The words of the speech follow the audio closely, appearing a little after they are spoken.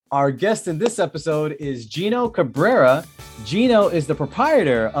Our guest in this episode is Gino Cabrera. Gino is the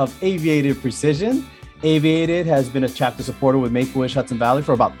proprietor of Aviated Precision. Aviated has been a chapter supporter with Make-A-Wish Hudson Valley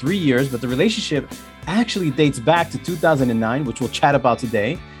for about 3 years, but the relationship actually dates back to 2009, which we'll chat about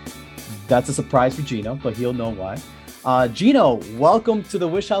today. That's a surprise for Gino, but he'll know why. Gino, welcome to the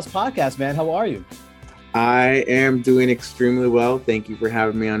Wish House podcast, man. How are you? I am doing extremely well. Thank you for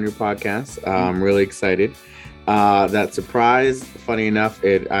having me on your podcast. I'm really excited. That surprise, funny enough,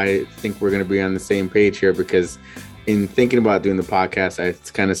 I think we're going to be on the same page here because in thinking about doing the podcast, I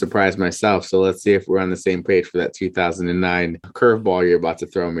kind of surprised myself. So let's see if we're on the same page for that 2009 curveball you're about to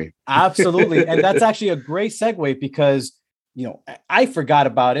throw me. Absolutely. And that's actually a great segue because, I forgot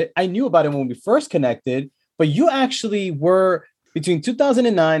about it. I knew about it when we first connected, but you actually were between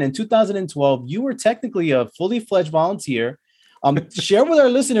 2009 and 2012. You were technically a fully fledged volunteer. Share with our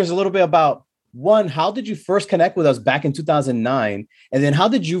listeners a little bit about one, how did you first connect with us back in 2009? And then how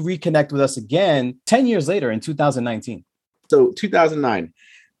did you reconnect with us again 10 years later in 2019? So 2009,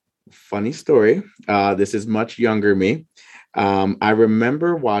 funny story. This is much younger me. I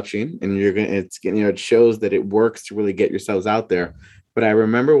remember watching, and it shows that it works to really get yourselves out there. But I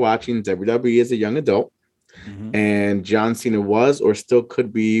remember watching WWE as a young adult, and John Cena was or still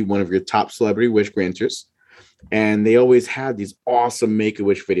could be one of your top celebrity wish granters. And they always had these awesome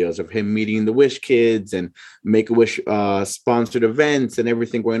Make-A-Wish videos of him meeting the Wish Kids and Make-A-Wish sponsored events and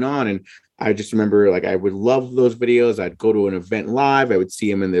everything going on. And I just remember, I would love those videos. I'd go to an event live. I would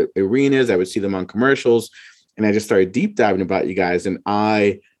see them in the arenas. I would see them on commercials. And I just started deep diving about you guys. And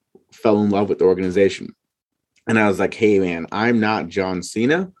I fell in love with the organization. And I was like, hey, man, I'm not John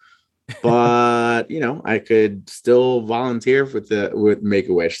Cena, but, I could still volunteer with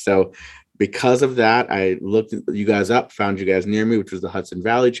Make-A-Wish. So because of that, I looked you guys up, found you guys near me, which was the Hudson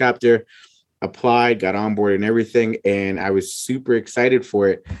Valley chapter, applied, got on board and everything. And I was super excited for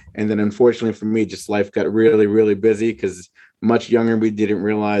it. And then unfortunately for me, just life got really, really busy because much younger, we didn't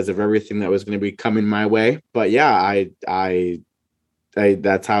realize of everything that was going to be coming my way. But yeah, I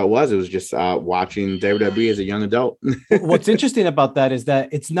that's how it was. It was just watching WWE as a young adult. What's interesting about that is that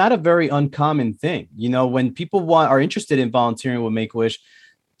it's not a very uncommon thing. When people are interested in volunteering with Make-A-Wish,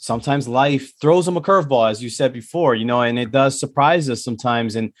 sometimes life throws them a curveball, as you said before, and it does surprise us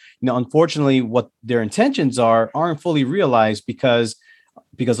sometimes. And, unfortunately, what their intentions aren't fully realized because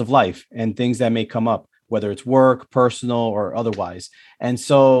of life and things that may come up, whether it's work, personal, or otherwise. And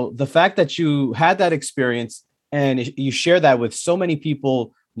so the fact that you had that experience and you share that with so many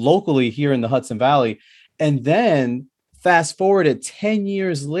people locally here in the Hudson Valley, and then fast forward it 10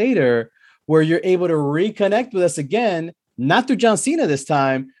 years later, where you're able to reconnect with us again, not through John Cena this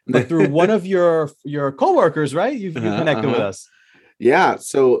time, but through one of your coworkers, right? You connected with us. Yeah.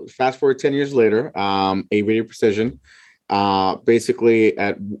 So fast forward 10 years later, Aviated Precision. Basically,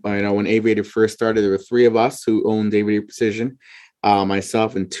 when Aviated first started, there were 3 of us who owned Aviated Precision,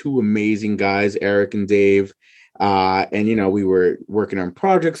 myself and 2 amazing guys, Eric and Dave. And we were working on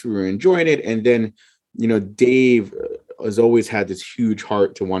projects, we were enjoying it, and then Dave has always had this huge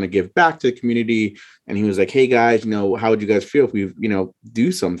heart to want to give back to the community. And he was like, hey guys, how would you guys feel if we,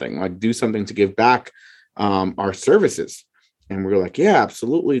 do something to give back our services? And we were like, yeah,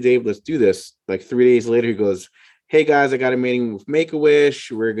 absolutely, Dave, let's do this. 3 days later, he goes, hey guys, I got a meeting with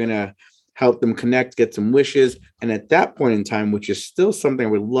Make-A-Wish. We're going to help them connect, get some wishes. And at that point in time, which is still something I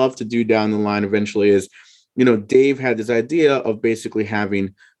would love to do down the line eventually, is, Dave had this idea of basically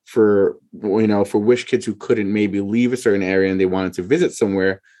having for wish kids who couldn't maybe leave a certain area and they wanted to visit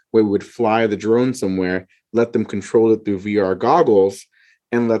somewhere, where we would fly the drone somewhere, let them control it through VR goggles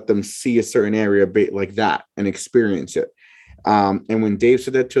and let them see a certain area like that and experience it. And when Dave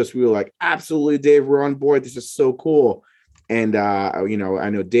said that to us, we were like, absolutely, Dave, we're on board. This is so cool. And, I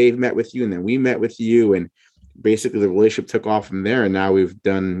know Dave met with you and then we met with you, and basically the relationship took off from there. And now we've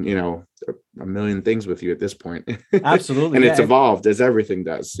done, a million things with you at this point. Absolutely. And it's evolved as everything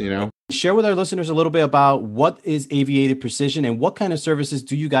does, Share with our listeners a little bit about what is Aviated Precision and what kind of services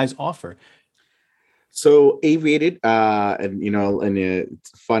do you guys offer? So Aviated, and it's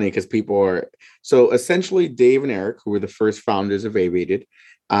funny because so essentially Dave and Eric, who were the first founders of Aviated,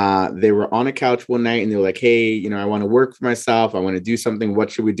 they were on a couch one night and they were like, hey, I want to work for myself. I want to do something. What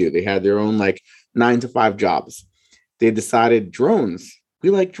should we do? They had their own 9-to-5 jobs. They decided drones. We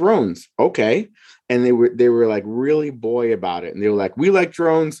like drones. Okay. And they were really boy about it. And they were like, we like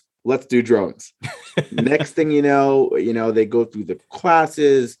drones. Let's do drones. Next thing you know, they go through the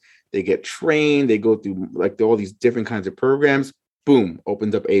classes, they get trained, they go through all these different kinds of programs. Boom,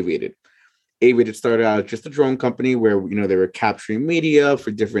 opens up Aviated. Aviated started out as just a drone company where, they were capturing media for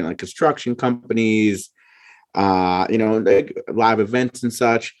different construction companies, live events and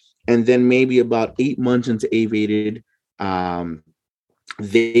such. And then maybe about 8 months into Aviated,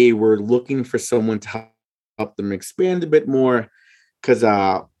 they were looking for someone to help them expand a bit more because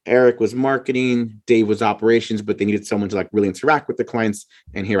Eric was marketing, Dave was operations, but they needed someone to like really interact with the clients.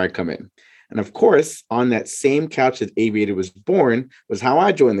 And here I come in. And of course, on that same couch that Aviated was born was how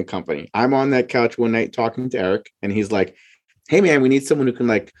I joined the company. I'm on that couch one night talking to Eric, and he's like, "Hey man, we need someone who can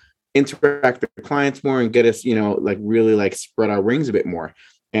like interact with clients more and get us, like really like spread our wings a bit more."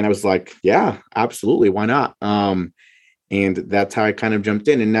 And I was like, "Yeah, absolutely, why not?" And that's how I kind of jumped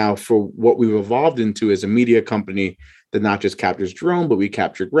in. And now for what we've evolved into as a media company that not just captures drone, but we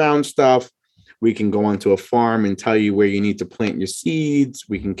capture ground stuff. We can go onto a farm and tell you where you need to plant your seeds.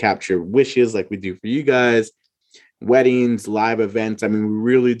 We can capture wishes like we do for you guys, weddings, live events. I mean, we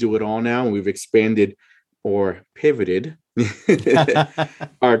really do it all now. We've expanded or pivoted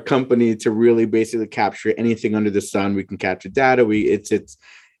our company to really basically capture anything under the sun. We can capture data.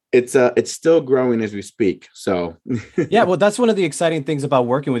 It's still growing as we speak. So Yeah, well, that's one of the exciting things about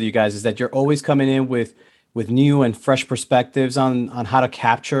working with you guys is that you're always coming in with new and fresh perspectives on how to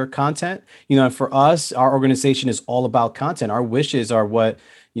capture content. And for us, our organization is all about content. Our wishes are what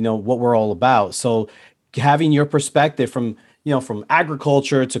we're all about. So having your perspective from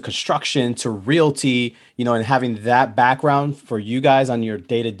agriculture to construction to realty, and having that background for you guys on your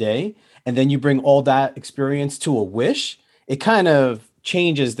day to day, and then you bring all that experience to a wish, it kind of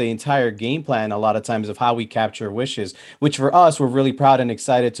changes the entire game plan a lot of times of how we capture wishes, which for us, we're really proud and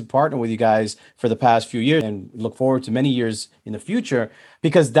excited to partner with you guys for the past few years and look forward to many years in the future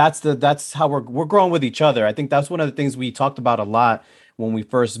because that's how we're growing with each other. I think that's one of the things we talked about a lot when we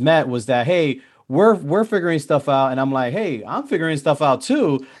first met was that, hey, we're figuring stuff out. And I'm like, hey, I'm figuring stuff out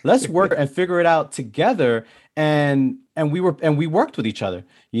too. Let's work and figure it out together. And we worked with each other,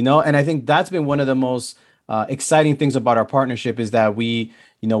 and I think that's been one of the most exciting things about our partnership is that we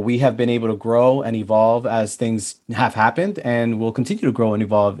have been able to grow and evolve as things have happened and will continue to grow and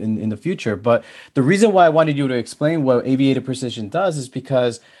evolve in the future. But the reason why I wanted you to explain what Aviated Precision does is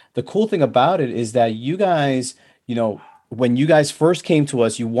because the cool thing about it is that you guys, when you guys first came to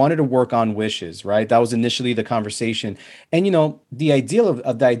us, you wanted to work on wishes, right? That was initially the conversation. And the idea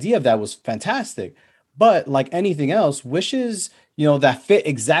of that was fantastic. But like anything else, wishes that fit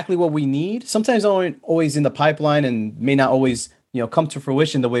exactly what we need, sometimes aren't always in the pipeline and may not always, come to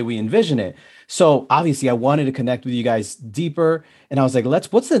fruition the way we envision it. So obviously I wanted to connect with you guys deeper. And I was like,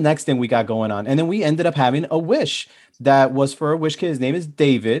 what's the next thing we got going on? And then we ended up having a wish that was for a wish kid. His name is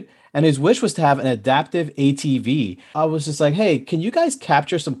David. And his wish was to have an adaptive ATV. I was just like, hey, can you guys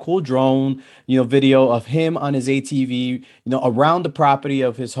capture some cool drone, video of him on his ATV, around the property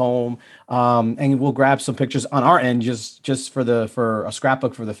of his home, and we'll grab some pictures on our end just for a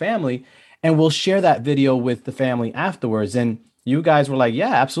scrapbook for the family, and we'll share that video with the family afterwards. And you guys were like,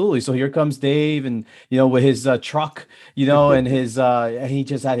 yeah, absolutely. So here comes Dave, and with his truck, and his and he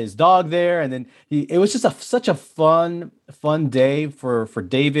just had his dog there, and then it was just such a fun day for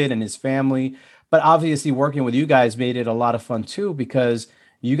David and his family. But obviously, working with you guys made it a lot of fun too because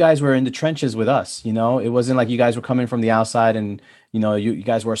you guys were in the trenches with us. It wasn't like you guys were coming from the outside and you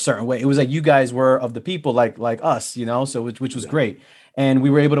guys were a certain way. It was like you guys were of the people like us, so which was great. And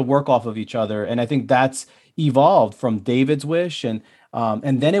we were able to work off of each other. And I think that's evolved from David's wish and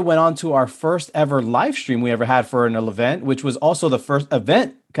then it went on to our first ever live stream we ever had for an event, which was also the first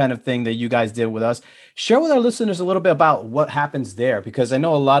event kind of thing that you guys did with us. Share with our listeners a little bit about what happens there, because I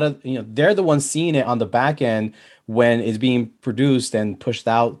know a lot of, they're the ones seeing it on the back end when it's being produced and pushed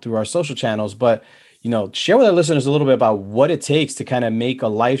out through our social channels. But, share with our listeners a little bit about what it takes to kind of make a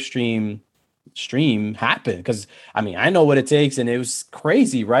live stream happen. Because I mean, I know what it takes and it was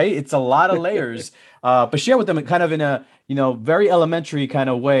crazy, right? It's a lot of layers. But share with them kind of in a, very elementary kind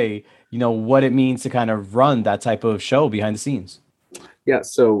of way, what it means to kind of run that type of show behind the scenes. Yeah.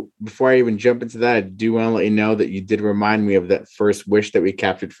 So before I even jump into that, I do want to let you know that you did remind me of that first wish that we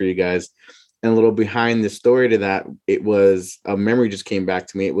captured for you guys. And a little behind the story to that, it was a memory just came back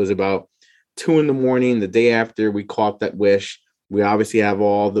to me. It was about 2 a.m, the day after we caught that wish. We obviously have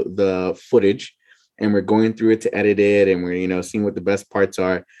all the footage and we're going through it to edit it. And we're, seeing what the best parts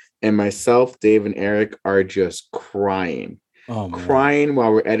are. And myself, Dave, and Eric are just crying, crying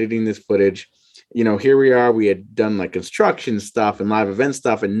while we're editing this footage. Here we are. We had done like construction stuff and live event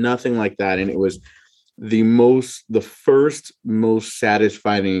stuff and nothing like that. And it was the first most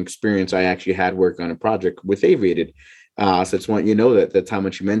satisfying experience I actually had working on a project with Aviated. So I just want that's how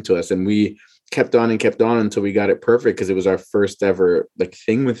much you meant to us. And we kept on and kept on until we got it perfect because it was our first ever like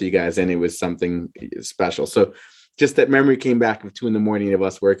thing with you guys. And it was something special. So just that memory came back of 2 a.m of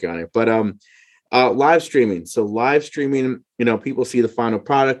us working on it. But Live streaming. So live streaming, people see the final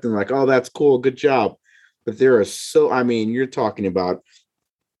product and like, oh, that's cool, good job. But there are you're talking about,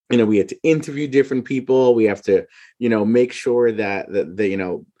 we have to interview different people. We have to, make sure that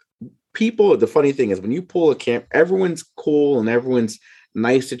people. The funny thing is when you pull a camp, everyone's cool and everyone's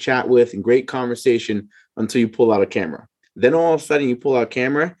nice to chat with and great conversation until you pull out a camera. Then all of a sudden you pull out a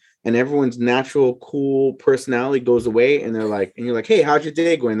camera and everyone's natural, cool personality goes away. And you're like, hey, how's your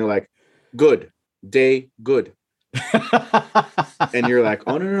day going? They're like, good. Day good. And you're like,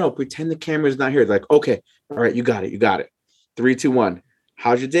 oh no, pretend the camera's not here. They're like, okay, all right, you got it. 3, 2, 1.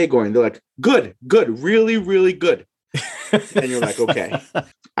 How's your day going? They're like, good, really, really good. And you're like, okay.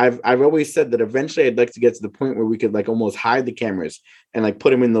 I've always said that eventually I'd like to get to the point where we could like almost hide the cameras and like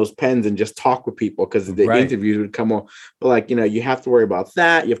put them in those pens and just talk with people, because the interviews would come on. But like, you have to worry about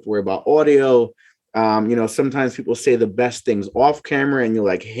that. You have to worry about audio. Sometimes people say the best things off camera and you're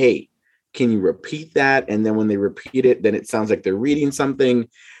like, hey, can you repeat that? And then when they repeat it, then it sounds like they're reading something.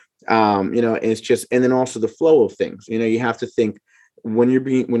 It's just, and then also the flow of things. You have to think when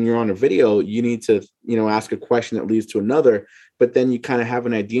you're on a video, you need to, ask a question that leads to another, but then you kind of have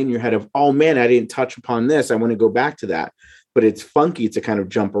an idea in your head of, oh man, I didn't touch upon this. I want to go back to that. But it's funky to kind of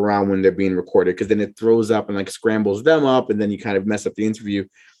jump around when they're being recorded, because then it throws up and like scrambles them up, and then you kind of mess up the interview.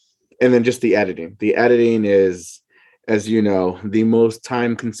 And then just the editing. The editing is, as you know, the most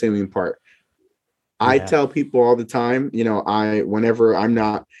time consuming part. Yeah. I tell people all the time, whenever I'm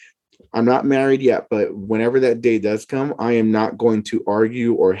not married yet, but whenever that day does come, I am not going to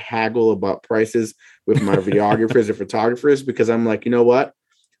argue or haggle about prices with my videographers or photographers, because I'm like, you know what?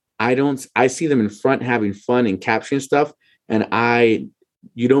 I see them in front having fun and capturing stuff. And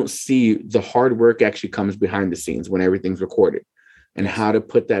you don't see the hard work actually comes behind the scenes when everything's recorded, and how to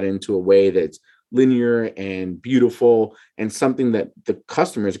put that into a way that's linear and beautiful and something that the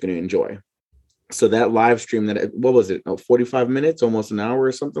customer is going to enjoy. So that live stream, what was it? 45 minutes, almost an hour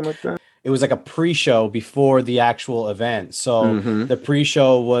or something like that. It was like a pre-show before the actual event. So the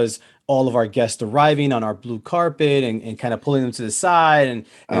pre-show was all of our guests arriving on our blue carpet and kind of pulling them to the side and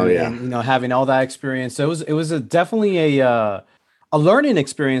having all that experience. So it was definitely a learning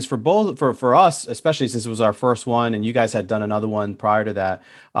experience for us, especially since it was our first one and you guys had done another one prior to that.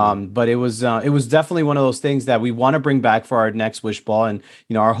 But it was definitely one of those things that we want to bring back for our next Wish Ball. And,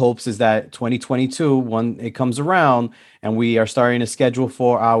 our hopes is that 2022, when it comes around and we are starting to schedule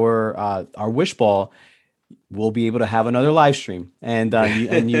for our Wish Ball, we'll be able to have another live stream. And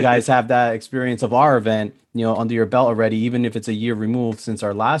you guys have that experience of our event, under your belt already, even if it's a year removed since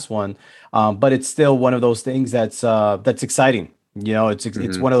our last one. But it's still one of those things that's exciting.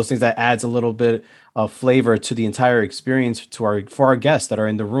 It's one of those things that adds a little bit of flavor to the entire experience for our guests that are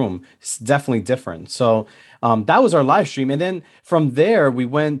in the room. It's definitely different. So that was our live stream. And then from there, we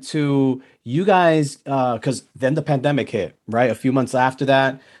went to you guys, because then the pandemic hit, right? A few months after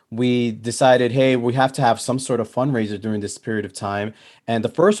that, we decided, hey, we have to have some sort of fundraiser during this period of time. And the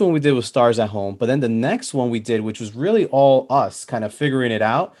first one we did was Stars at Home. But then the next one we did, which was really all us kind of figuring it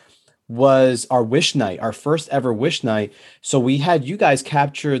out, was our Wish Night, our first ever Wish Night. So we had you guys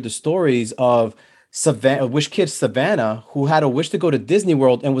capture the stories of Wish Kid Savannah, who had a wish to go to Disney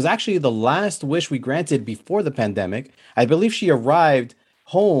World and was actually the last wish we granted before the pandemic. I believe she arrived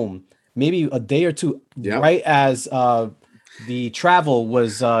home maybe a day or two right as the travel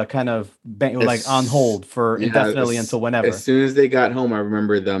was kind of on hold for indefinitely until whenever. As soon as they got home, I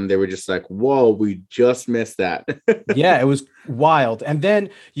remember they were just like, whoa, we just missed that. Yeah, it was wild. And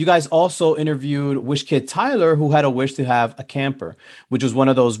then you guys also interviewed Wish Kid Tyler, who had a wish to have a camper, which was one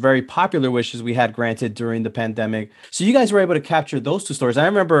of those very popular wishes we had granted during the pandemic. So you guys were able to capture those two stories. I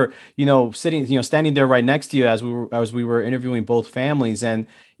remember, standing there right next to you as we were interviewing both families. And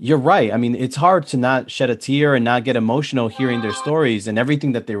you're right. I mean, it's hard to not shed a tear and not get emotional hearing their stories and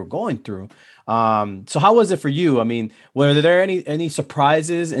everything that they were going through. So how was it for you? I mean, were there any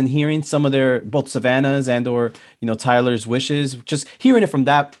surprises in hearing some of their both Savannah's and or Tyler's wishes? Just hearing it from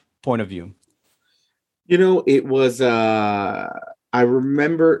that point of view. It was I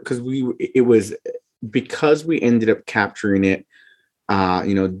remember because we ended up capturing it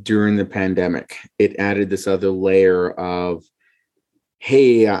during the pandemic. It added this other layer of,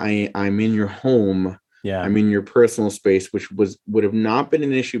 hey, I'm in your home. Yeah, I'm in your personal space, which would have not been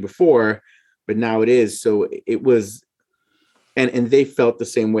an issue before, but now it is. So it was, and they felt the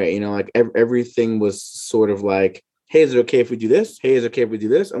same way. Like everything was sort of like, hey, is it okay if we do this? Hey, is it okay if we do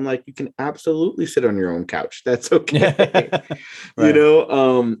this? I'm like, you can absolutely sit on your own couch. That's okay.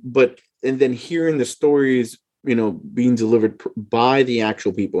 Right. But and then hearing the stories, being delivered by the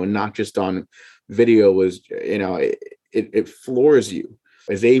actual people and not just on video was, it floors you.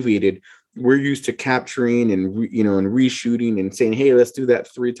 As Aviated, we're used to capturing and and reshooting and saying, hey, let's do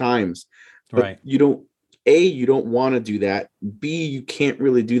that 3 times. But Right. you don't want to do that. B, you can't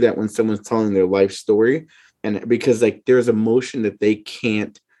really do that when someone's telling their life story, and because like there's emotion that they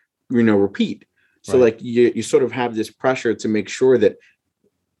can't repeat. So Right. like you sort of have this pressure to make sure that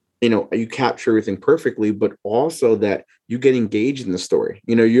you capture everything perfectly, but also that you get engaged in the story.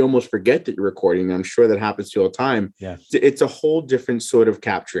 You almost forget that you're recording. I'm sure that happens to you all the time. Yeah. It's a whole different sort of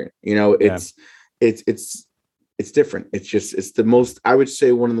capturing. Yeah. It's different. It's the most, I would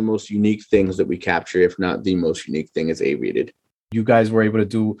say, one of the most unique things that we capture, if not the most unique thing, is aviated. You guys were able to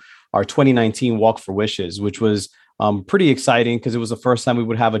do our 2019 Walk for Wishes, which was pretty exciting because it was the first time we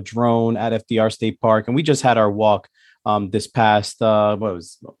would have a drone at FDR State Park. And we just had our walk this past, what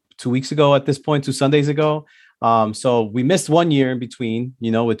was 2 weeks ago at this point, 2 Sundays ago. So we missed 1 year in between,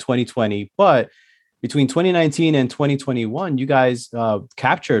 with 2020, but between 2019 and 2021, you guys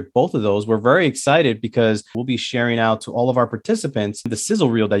captured both of those. We're very excited because we'll be sharing out to all of our participants the sizzle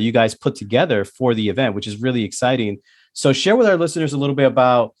reel that you guys put together for the event, which is really exciting. So share with our listeners a little bit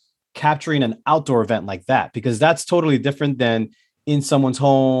about capturing an outdoor event like that, because that's totally different than in someone's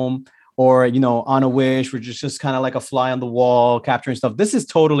home or, on a wish, which is just kind of like a fly on the wall capturing stuff. This is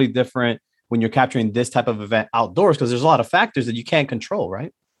totally different when you're capturing this type of event outdoors, because there's a lot of factors that you can't control,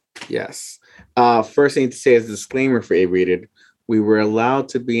 right? Yes. First thing to say as a disclaimer for aviated, we were allowed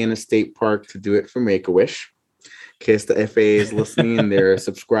to be in a state park to do it for Make-A-Wish. In case the FAA is listening and they're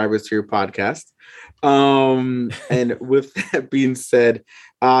subscribers to your podcast. And with that being said,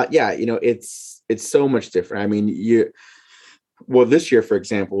 it's so much different. I mean, this year, for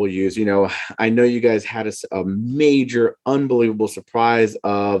example, we'll use, I know you guys had a major, unbelievable surprise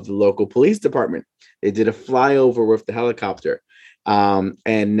of the local police department. They did a flyover with the helicopter.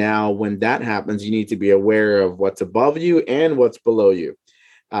 And now when that happens, you need to be aware of what's above you and what's below you.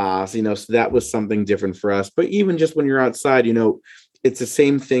 So that was something different for us. But even just when you're outside, it's the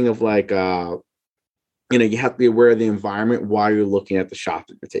same thing of like, you have to be aware of the environment while you're looking at the shot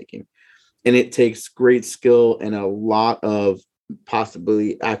that you're taking. And it takes great skill and a lot of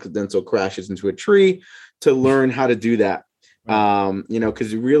possibly accidental crashes into a tree to learn how to do that. Right.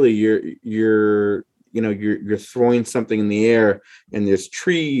 Because really you're throwing something in the air and there's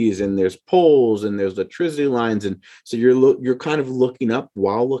trees and there's poles and there's electricity lines. And so you're kind of looking up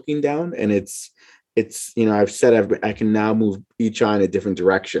while looking down. And it's I've said I can now move each eye in a different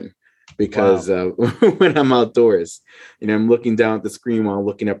direction because when I'm outdoors, I'm looking down at the screen while I'm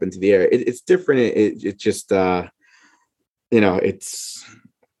looking up into the air. It's different. It just, it's,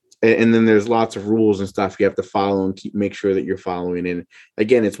 and then there's lots of rules and stuff you have to follow and make sure that you're following. And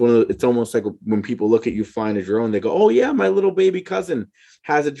again, it's almost like when people look at you flying a drone, they go, oh yeah, my little baby cousin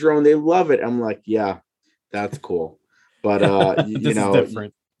has a drone. They love it. I'm like, yeah, that's cool. But, This is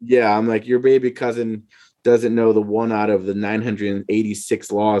different. Yeah, I'm like, your baby cousin doesn't know the one out of the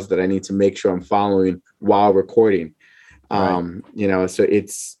 986 laws that I need to make sure I'm following while recording. Right. So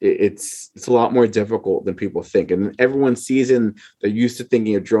it's a lot more difficult than people think. And everyone sees they're used to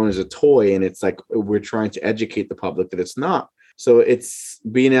thinking of drone as a toy. And it's like, we're trying to educate the public that it's not. So it's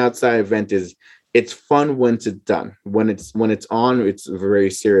being an outside event it's fun when it's done. When it's on, it's very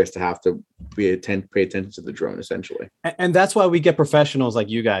serious to have to pay attention to the drone, essentially. And that's why we get professionals like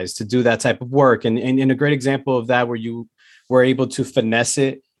you guys to do that type of work. And a great example of that, where you were able to finesse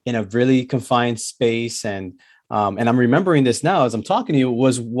it in a really confined space. And I'm remembering this now as I'm talking to you,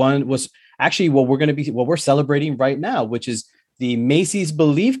 was actually what we're celebrating right now, which is the Macy's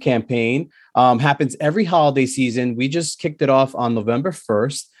Believe campaign. Happens every holiday season. We just kicked it off on November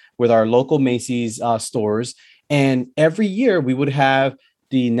 1st with our local Macy's stores. And every year we would have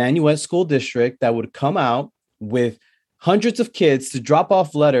the Nanuet School District that would come out with hundreds of kids to drop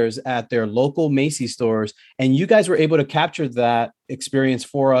off letters at their local Macy's stores. And you guys were able to capture that experience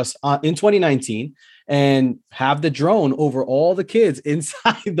for us in 2019 and have the drone over all the kids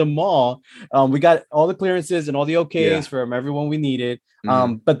inside the mall. We got all the clearances and all the OKs from everyone we needed.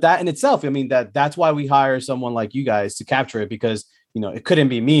 But that in itself, I mean, that's why we hire someone like you guys to capture it, because it couldn't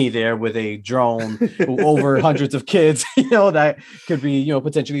be me there with a drone over hundreds of kids, that could be,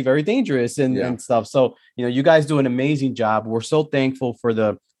 potentially very dangerous and stuff. So, you guys do an amazing job. We're so thankful for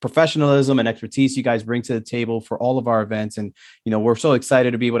the professionalism and expertise you guys bring to the table for all of our events. And, we're so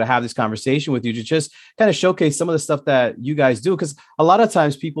excited to be able to have this conversation with you to just kind of showcase some of the stuff that you guys do. Because a lot of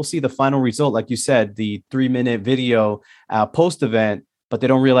times people see the final result, like you said, the 3-minute video post event, but they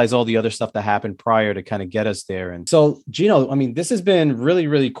don't realize all the other stuff that happened prior to kind of get us there. And so, Gino, I mean, this has been really,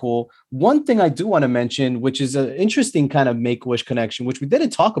 really cool. One thing I do want to mention, which is an interesting kind of Make-A-Wish connection, which we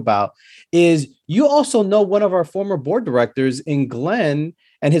didn't talk about, is you also know one of our former board directors in Glenn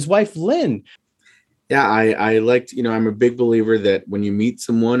and his wife, Lynn. Yeah, I liked, I'm a big believer that when you meet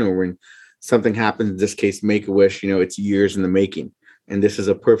someone or when something happens, in this case, Make-A-Wish, it's years in the making. And this is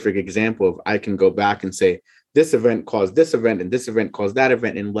a perfect example of I can go back and say, this event caused this event and this event caused that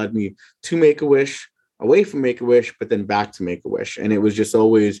event and led me to Make-A-Wish, away from Make-A-Wish, but then back to Make-A-Wish. And it was just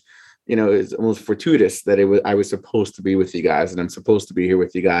always, it's almost fortuitous that I was supposed to be with you guys and I'm supposed to be here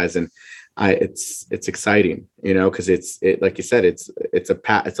with you guys. And it's exciting, because it like you said, it's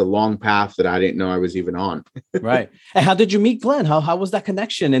a long path that I didn't know I was even on. Right. And how did you meet Glenn? How was that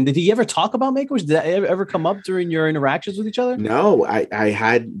connection? And did he ever talk about Make-A-Wish? Did that ever come up during your interactions with each other? No,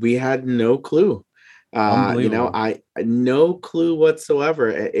 we had no clue. I no clue whatsoever.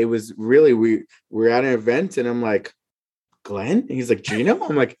 It was really, we were at an event and I'm like, Glenn? And he's like, Gino?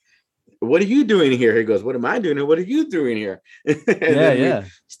 I'm like, what are you doing here? He goes, what am I doing here? What are you doing here? And then we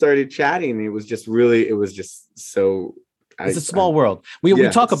started chatting. It was just so. It's a small world. We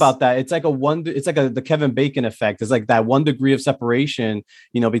talk about that. It's like the Kevin Bacon effect. It's like that 1 degree of separation,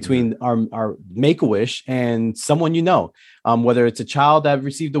 between our Make-A-Wish and someone, whether it's a child that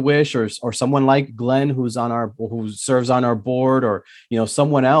received a wish or someone like Glenn, who serves on our board, or,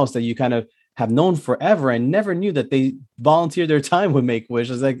 someone else that you kind of have known forever and never knew that they volunteered their time with Make-A-Wish.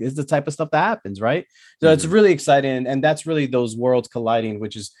 It's the type of stuff that happens, right? So It's really exciting. And that's really those worlds colliding,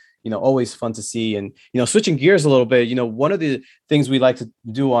 which is, always fun to see. And, switching gears a little bit, one of the things we like to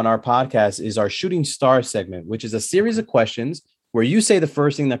do on our podcast is our Shooting Star segment, which is a series of questions where you say the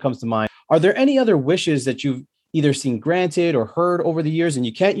first thing that comes to mind. Are there any other wishes that you've either seen granted or heard over the years, and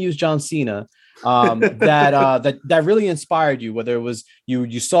you can't use John Cena, that really inspired you, whether it was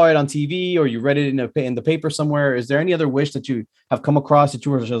you saw it on TV or you read it in the paper somewhere? Is there any other wish that you have come across that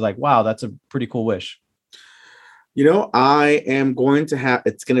you were just like, wow, that's a pretty cool wish? I am going to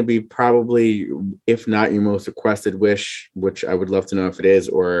it's going to be probably, if not your most requested wish, which I would love to know if it is,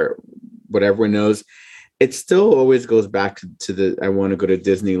 or what everyone knows. It still always goes back to I want to go to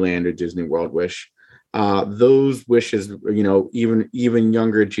Disneyland or Disney World wish. Those wishes, even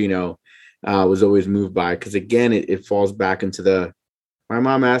younger Gino was always moved by, because again, it falls back into my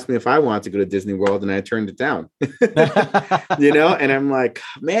mom asked me if I wanted to go to Disney World and I turned it down, and I'm like,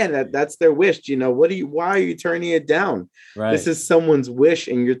 man, that's their wish. Why are you turning it down? Right. This is someone's wish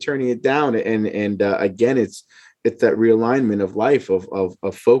and you're turning it down. And again, it's that realignment of life, of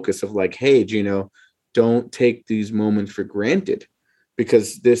focus of like, hey, Gino, don't take these moments for granted,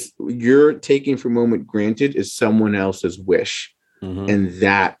 because this you're taking for moment granted is someone else's wish. Mm-hmm. And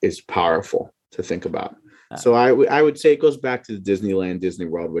that is powerful to think about. So I would say it goes back to the Disneyland, Disney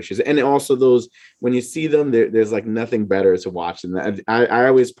World wishes. And also those, when you see them, there's like nothing better to watch than that. I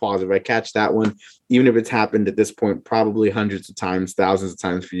always pause if I catch that one, even if it's happened at this point, probably hundreds of times, thousands of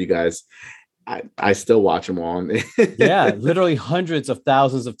times for you guys. I still watch them all. Yeah, literally hundreds of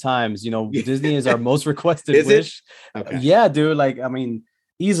thousands of times. Disney is our most requested wish. Okay. Yeah, dude.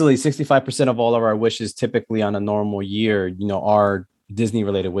 Easily 65% of all of our wishes typically on a normal year, are Disney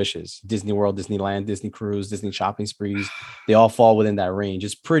related wishes. Disney World, Disneyland, Disney cruise, Disney shopping sprees. They all fall within that range.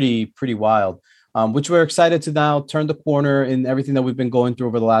 It's pretty wild. Which we're excited to now turn the corner in everything that we've been going through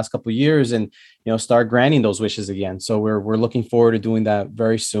over the last couple of years and, start granting those wishes again. So we're looking forward to doing that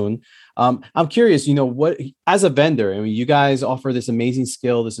very soon. I'm curious, what, as a vendor, you guys offer this amazing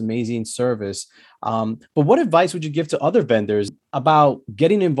skill, this amazing service. But what advice would you give to other vendors about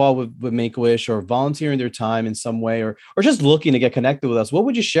getting involved with Make-A-Wish or volunteering their time in some way, or just looking to get connected with us? What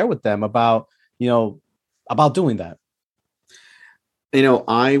would you share with them about doing that?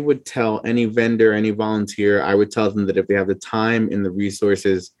 I would tell any vendor, any volunteer, I would tell them that if they have the time and the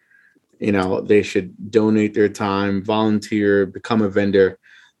resources, they should donate their time, volunteer, become a vendor.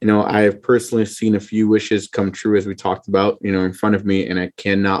 I have personally seen a few wishes come true, as we talked about, in front of me, and I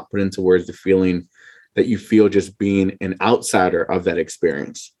cannot put into words the feeling that you feel just being an outsider of that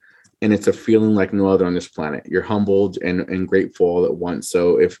experience. And it's a feeling like no other on this planet. You're humbled and grateful all at once.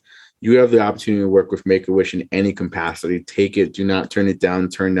 So if you have the opportunity to work with Make-A-Wish in any capacity, take it. Do not turn it down,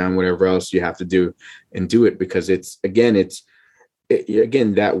 turn down whatever else you have to do, and do it, because it's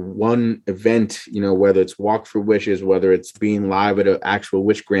that one event, whether it's Walk for Wishes, whether it's being live at an actual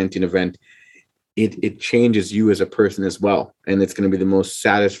wish granting event, it changes you as a person as well. And it's going to be the most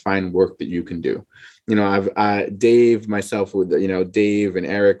satisfying work that you can do. Dave, myself, with Dave and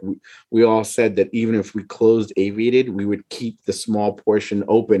Eric, we all said that even if we closed Aviated, we would keep the small portion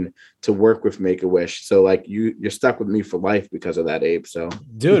open to work with Make-A-Wish. So you're stuck with me for life because of that, Abe. So,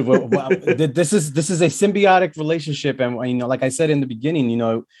 dude, this is a symbiotic relationship, and like I said in the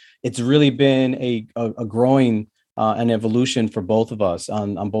beginning, it's really been a growing an evolution for both of us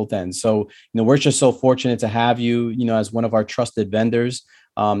on both ends. So, we're just so fortunate to have you, as one of our trusted vendors.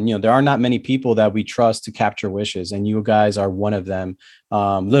 There are not many people that we trust to capture wishes, and you guys are one of them.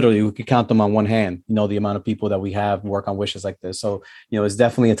 Literally, we could count them on one hand, the amount of people that we have work on wishes like this. So, it's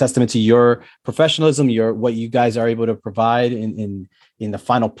definitely a testament to your professionalism, what you guys are able to provide in the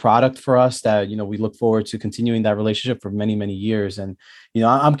final product for us, that, we look forward to continuing that relationship for many, many years. And,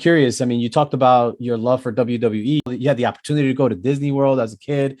 I'm curious. I mean, you talked about your love for WWE. You had the opportunity to go to Disney World as a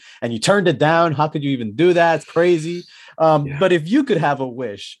kid and you turned it down. How could you even do that? It's crazy. But if you could have a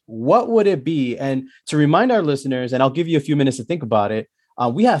wish, what would it be? And to remind our listeners, and I'll give you a few minutes to think about it,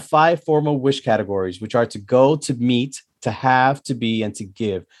 we have 5 formal wish categories, which are to go, to meet, to have, to be, and to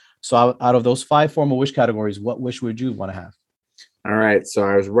give. So out of those 5 formal wish categories, what wish would you want to have? All right. So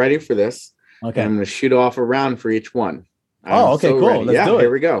I was ready for this. Okay. I'm going to shoot off a round for each one. Okay, cool. Ready. Let's do it.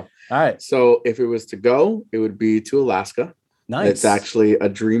 Here we go. All right. So if it was to go, it would be to Alaska. Nice. It's actually a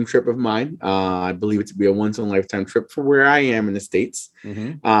dream trip of mine. I believe it to be a once-in-a-lifetime trip for where I am in the States.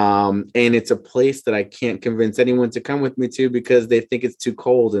 Mm-hmm. And it's a place that I can't convince anyone to come with me to because they think it's too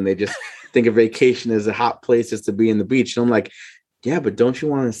cold and they just think a vacation is a hot place just to be in the beach. And I'm like, yeah, but don't you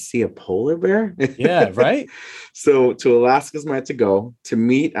want to see a polar bear? Yeah, right. So to Alaska's my to go. To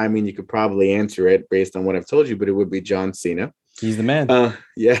meet, I mean, you could probably answer it based on what I've told you, but it would be John Cena. He's the man.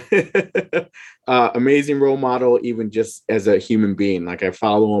 Yeah. Amazing role model, even just as a human being. Like I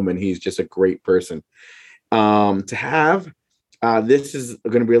follow him and he's just a great person. To have, this is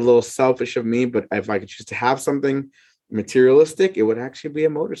going to be a little selfish of me, but if I could choose to have something materialistic, it would actually be a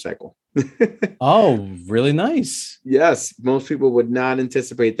motorcycle. Oh, really nice. Yes. Most people would not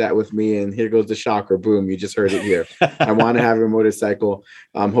anticipate that with me. And here goes the shocker. Boom. You just heard it here. I want to have a motorcycle.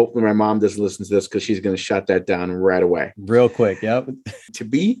 Hopefully my mom doesn't listen to this because she's going to shut that down right away. Real quick. Yep. To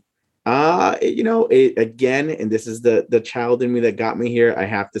be, again, and this is the child in me that got me here. I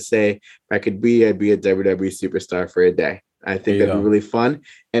have to say, if I could be, I'd be a WWE superstar for a day. I think that'd be really fun.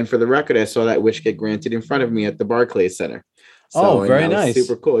 And for the record, I saw that wish get granted in front of me at the Barclays Center. So, very nice.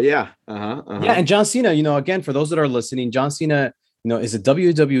 Super cool. Yeah. Yeah. And John Cena, again, for those that are listening, John Cena, is a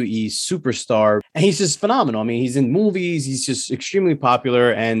WWE superstar and he's just phenomenal. I mean, he's in movies, he's just extremely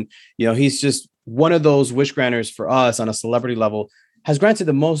popular. And, he's just one of those wish granters for us on a celebrity level, has granted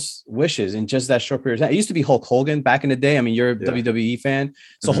the most wishes in just that short period of time. It used to be Hulk Hogan back in the day. I mean, you're a WWE fan.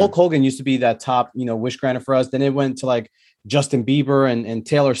 So Hulk Hogan used to be that top, wish granter for us. Then it went to like Justin Bieber and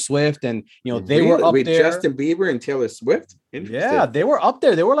Taylor Swift. And, they were up there. Justin Bieber and Taylor Swift? Yeah, they were up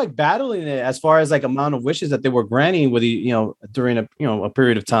there. They were like battling it as far as like amount of wishes that they were granting with during a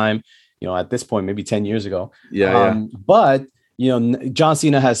period of time, at this point, maybe 10 years ago. But John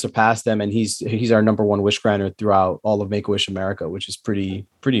Cena has surpassed them, and he's our number one wish granter throughout all of Make-A-Wish America, which is pretty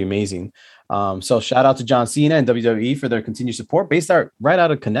amazing. So shout out to John Cena and WWE for their continued support, based right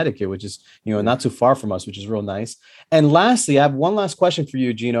out of Connecticut, which is not too far from us, which is real nice. And lastly, I have one last question for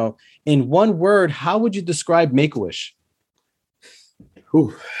you, Gino. In one word, how would you describe Make-A-Wish?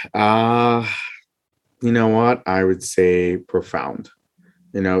 You know what? I would say profound.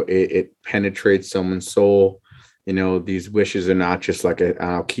 It penetrates someone's soul. These wishes are not just like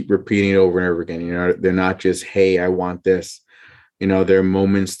I'll keep repeating it over and over again. They're not just, hey, I want this. There are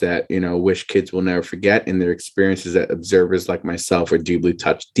moments that, wish kids will never forget, and their experiences that observers like myself are deeply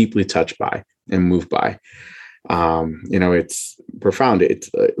touched by and moved by. It's profound. It's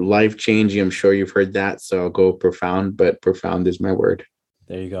life-changing. I'm sure you've heard that. So I'll go profound, but profound is my word.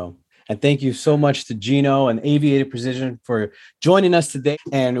 There you go. And thank you so much to Gino and Aviated Precision for joining us today.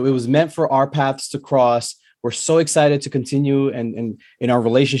 And it was meant for our paths to cross. We're so excited to continue and in our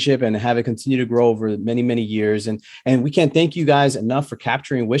relationship and have it continue to grow over many, many years. And we can't thank you guys enough for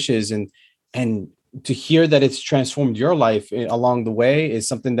capturing wishes, and to hear that it's transformed your life along the way is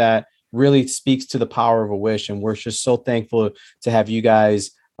something that really speaks to the power of a wish. And we're just so thankful to have you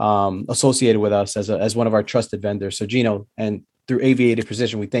guys associated with us as one of our trusted vendors. So Gino, and through Aviated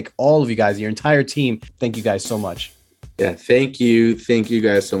Precision, we thank all of you guys, your entire team. Thank you guys so much. Yeah, thank you. Thank you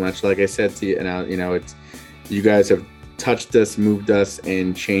guys so much. Like I said to you, and it's, you guys have touched us, moved us,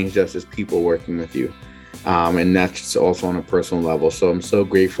 and changed us as people working with you. And that's just also on a personal level. So I'm so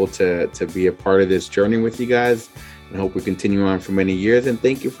grateful to be a part of this journey with you guys, and hope we continue on for many years. And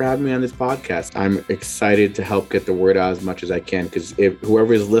thank you for having me on this podcast. I'm excited to help get the word out as much as I can, because if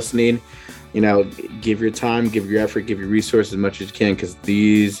whoever is listening, give your time, give your effort, give your resources as much as you can, because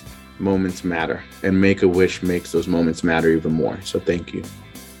these moments matter, and Make-A-Wish makes those moments matter even more. So thank you.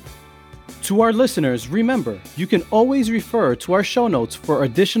 To our listeners, remember, you can always refer to our show notes for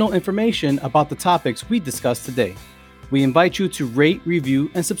additional information about the topics we discussed today. We invite you to rate, review,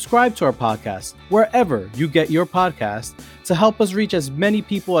 and subscribe to our podcast wherever you get your podcast to help us reach as many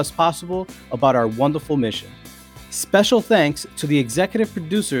people as possible about our wonderful mission. Special thanks to the executive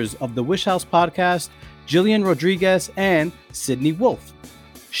producers of the Wish House podcast, Jillian Rodriguez and Sydney Wolf.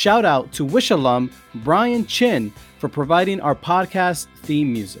 Shout out to Wish alum Brian Chin for providing our podcast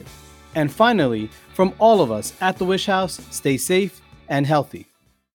theme music. And finally, from all of us at the Wish House, stay safe and healthy.